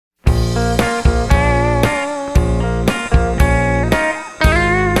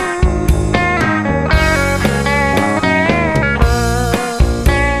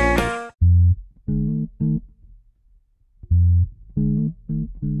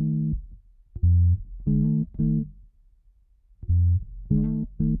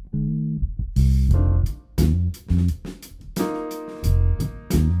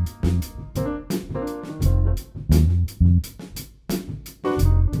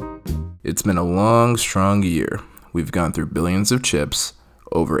It's been a long, strong year. We've gone through billions of chips,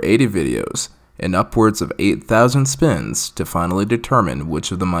 over 80 videos, and upwards of 8,000 spins to finally determine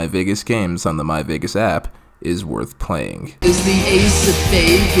which of the MyVegas games on the MyVegas app is worth playing. Is the Ace of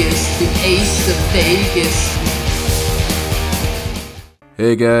Vegas, the Ace of Vegas.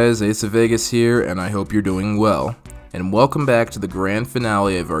 Hey guys, Ace of Vegas here, and I hope you're doing well. And welcome back to the grand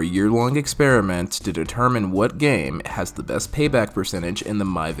finale of our year-long experiment to determine what game has the best payback percentage in the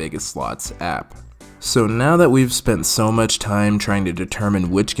MyVegas Slots app. So now that we've spent so much time trying to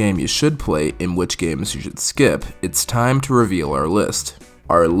determine which game you should play and which games you should skip, it's time to reveal our list.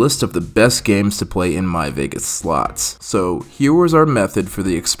 Our list of the best games to play in MyVegas Slots. So here was our method for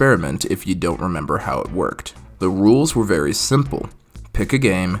the experiment if you don't remember how it worked. The rules were very simple. Pick a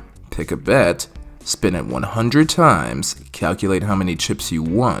game, pick a bet, spin it 100 times, calculate how many chips you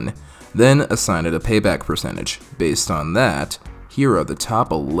won, then assign it a payback percentage. Based on that, here are the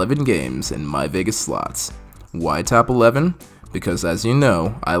top 11 games in MyVegas Slots. Why top 11? Because as you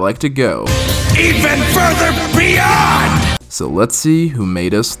know, I like to go even further beyond! So let's see who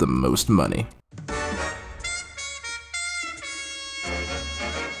made us the most money.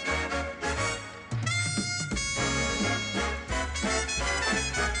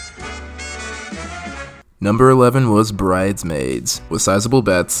 Number 11 was Bridesmaids. With sizable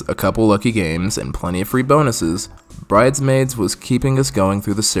bets, a couple lucky games, and plenty of free bonuses, Bridesmaids was keeping us going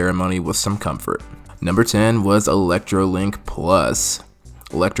through the ceremony with some comfort. Number 10 was ElectroLink Plus.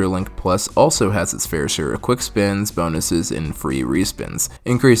 ElectroLink Plus also has its fair share of quick spins, bonuses, and free respins,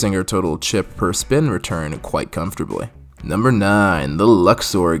 increasing our total chip per spin return quite comfortably. Number 9, the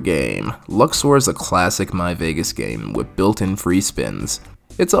Luxor game. Luxor is a classic MyVegas game with built-in free spins.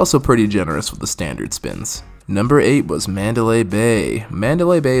 It's also pretty generous with the standard spins. Number 8 was Mandalay Bay.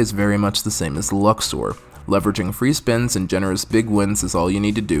 Mandalay Bay is very much the same as Luxor. Leveraging free spins and generous big wins is all you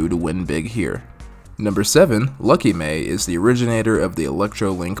need to do to win big here. Number 7, Lucky May, is the originator of the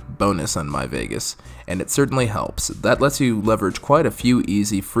ElectroLink bonus on MyVegas, and it certainly helps. That lets you leverage quite a few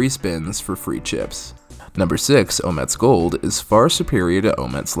easy free spins for free chips. Number 6, Omet's Gold, is far superior to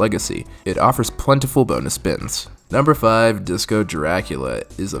Omet's Legacy. It offers plentiful bonus spins. Number 5, Disco Dracula,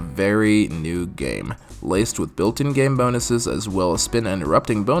 is a very new game, laced with built-in game bonuses as well as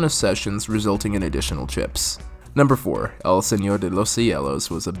spin-interrupting bonus sessions resulting in additional chips. Number 4, El Señor de los Cielos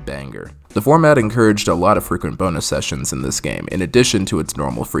was a banger. The format encouraged a lot of frequent bonus sessions in this game, in addition to its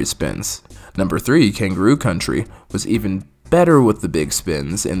normal free spins. Number 3, Kangaroo Country, was even better with the big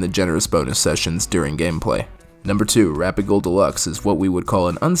spins and the generous bonus sessions during gameplay. Number 2, Rapid Gold Deluxe, is what we would call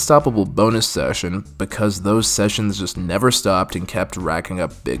an unstoppable bonus session because those sessions just never stopped and kept racking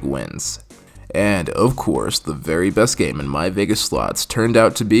up big wins. And of course, the very best game in MyVegas Slots turned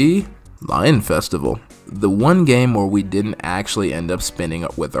out to be Lion Festival. The one game where we didn't actually end up spinning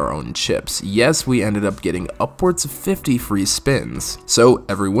with our own chips. Yes, we ended up getting upwards of 50 free spins, so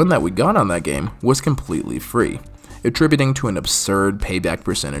every win that we got on that game was completely free, attributing to an absurd payback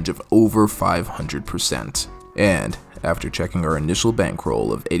percentage of over 500%. And after checking our initial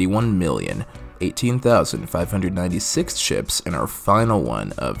bankroll of 81,018,596 chips and our final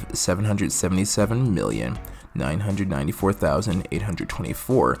one of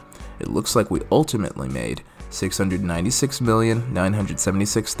 777,994,824, it looks like we ultimately made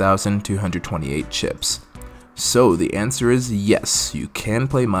 696,976,228 chips. So the answer is yes, you can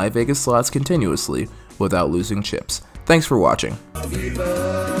play MyVegas Slots continuously without losing chips. Thanks for watching.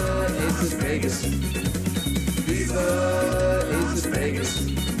 Viva Ace of Vegas. Viva Ace of Vegas.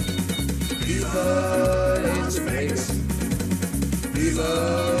 Viva Ace of Vegas.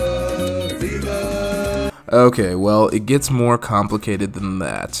 Viva, viva. Okay, well, it gets more complicated than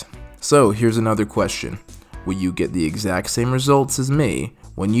that. So here's another question. Will you get the exact same results as me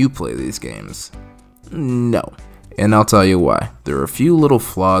when you play these games? No. And I'll tell you why. There are a few little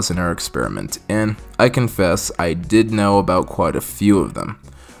flaws in our experiment, and I confess I did know about quite a few of them.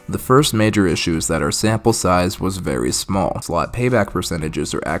 The first major issue is that our sample size was very small. Slot payback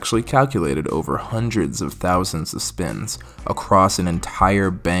percentages are actually calculated over hundreds of thousands of spins across an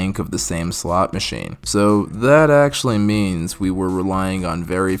entire bank of the same slot machine. So that actually means we were relying on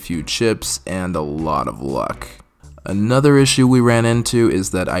very few chips and a lot of luck. Another issue we ran into is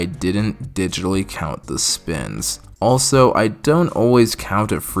that I didn't digitally count the spins. Also, I don't always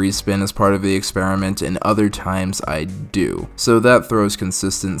count a free spin as part of the experiment, and other times I do. So that throws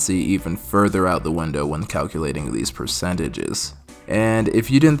consistency even further out the window when calculating these percentages. And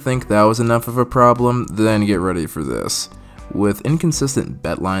if you didn't think that was enough of a problem, then get ready for this. With inconsistent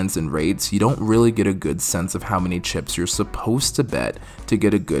bet lines and rates, you don't really get a good sense of how many chips you're supposed to bet to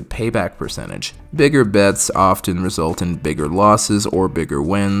get a good payback percentage. Bigger bets often result in bigger losses or bigger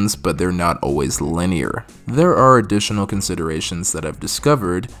wins, but they're not always linear. There are additional considerations that I've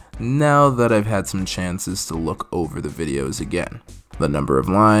discovered now that I've had some chances to look over the videos again. The number of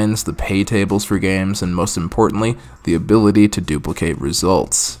lines, the pay tables for games, and most importantly, the ability to duplicate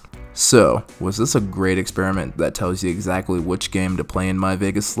results. So, was this a great experiment that tells you exactly which game to play in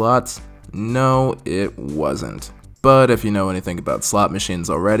MyVegas Slots? No, it wasn't. But if you know anything about slot machines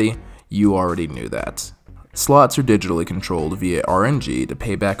already, you already knew that. Slots are digitally controlled via RNG to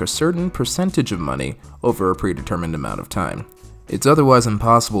pay back a certain percentage of money over a predetermined amount of time. It's otherwise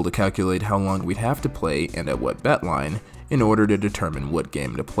impossible to calculate how long we'd have to play and at what bet line in order to determine what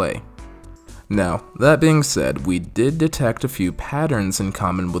game to play. Now, that being said, we did detect a few patterns in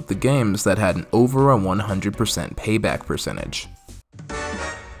common with the games that had an over a 100% payback percentage.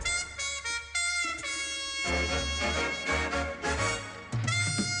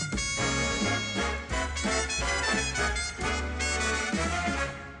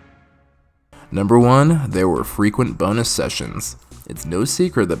 Number 1, there were frequent bonus sessions. It's no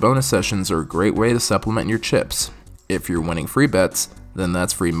secret that bonus sessions are a great way to supplement your chips. If you're winning free bets, then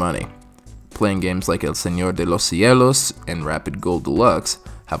that's free money. Playing games like El Señor de los Cielos and Rapid Gold Deluxe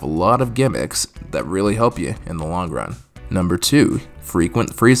have a lot of gimmicks that really help you in the long run. Number 2,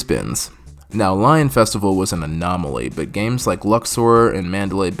 frequent free spins. Now, Lion Festival was an anomaly, but games like Luxor and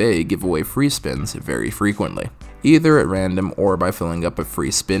Mandalay Bay give away free spins very frequently, either at random or by filling up a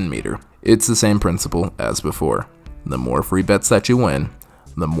free spin meter. It's the same principle as before. The more free bets that you win,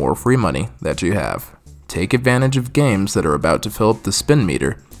 the more free money that you have. Take advantage of games that are about to fill up the spin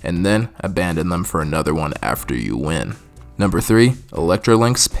meter, and then abandon them for another one after you win. Number 3,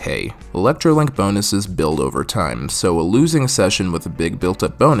 Electrolinks pay. Electrolink bonuses build over time, so a losing session with a big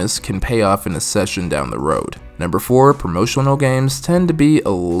built-up bonus can pay off in a session down the road. Number 4, promotional games tend to be a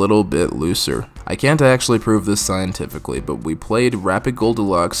little bit looser. I can't actually prove this scientifically, but we played Rapid Gold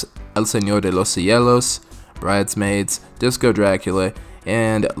Deluxe, El Señor de los Cielos, Bridesmaids, Disco Dracula,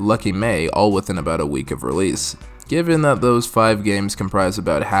 and Lucky May all within about a week of release. Given that those 5 games comprise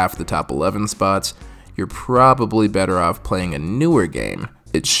about half the top 11 spots, you're probably better off playing a newer game.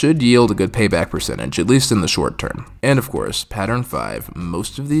 It should yield a good payback percentage, at least in the short term. And of course, pattern 5,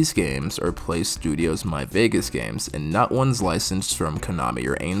 most of these games are Play Studios' MyVegas games and not ones licensed from Konami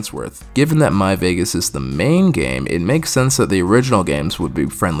or Ainsworth. Given that MyVegas is the main game, it makes sense that the original games would be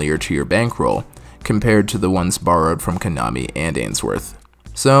friendlier to your bankroll, compared to the ones borrowed from Konami and Ainsworth.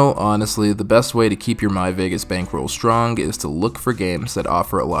 So honestly, the best way to keep your MyVegas bankroll strong is to look for games that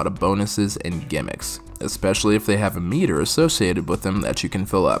offer a lot of bonuses and gimmicks, especially if they have a meter associated with them that you can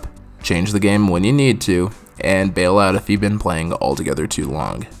fill up. Change the game when you need to, and bail out if you've been playing altogether too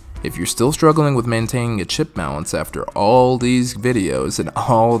long. If you're still struggling with maintaining a chip balance after all these videos and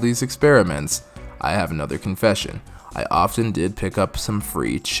all these experiments, I have another confession. I often did pick up some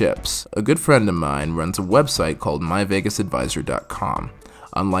free chips. A good friend of mine runs a website called MyVegasAdvisor.com.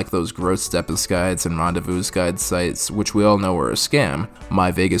 Unlike those gross Stepus guides and rendezvous guide sites, which we all know are a scam,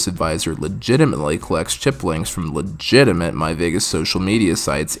 MyVegas Advisor legitimately collects chip links from legitimate MyVegas social media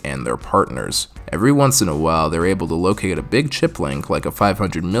sites and their partners. Every once in a while, they're able to locate a big chip link like a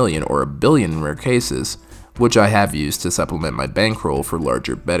 500 million or a billion in rare cases, which I have used to supplement my bankroll for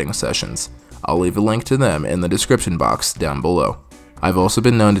larger betting sessions. I'll leave a link to them in the description box down below. I've also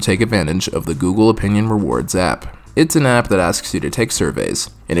been known to take advantage of the Google Opinion Rewards app. It's an app that asks you to take surveys.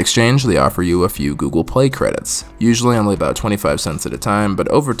 In exchange, they offer you a few Google Play credits, usually only about 25 cents at a time, but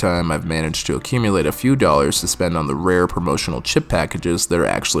over time I've managed to accumulate a few dollars to spend on the rare promotional chip packages that are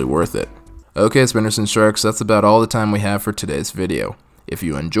actually worth it. Okay, Spinners and Sharks, that's about all the time we have for today's video. If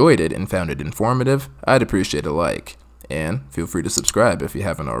you enjoyed it and found it informative, I'd appreciate a like, and feel free to subscribe if you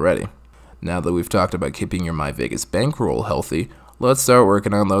haven't already. Now that we've talked about keeping your MyVegas bankroll healthy, let's start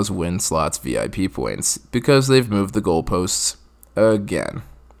working on those Win Slots VIP points, because they've moved the goalposts again.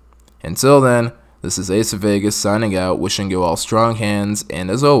 Until then, this is Ace of Vegas signing out, wishing you all strong hands,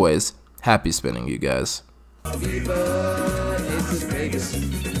 and as always, happy spinning, you guys. Viva Ace of Vegas.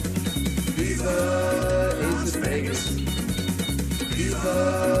 Viva Ace of Vegas.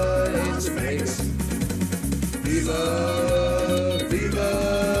 Viva Ace of Vegas. Viva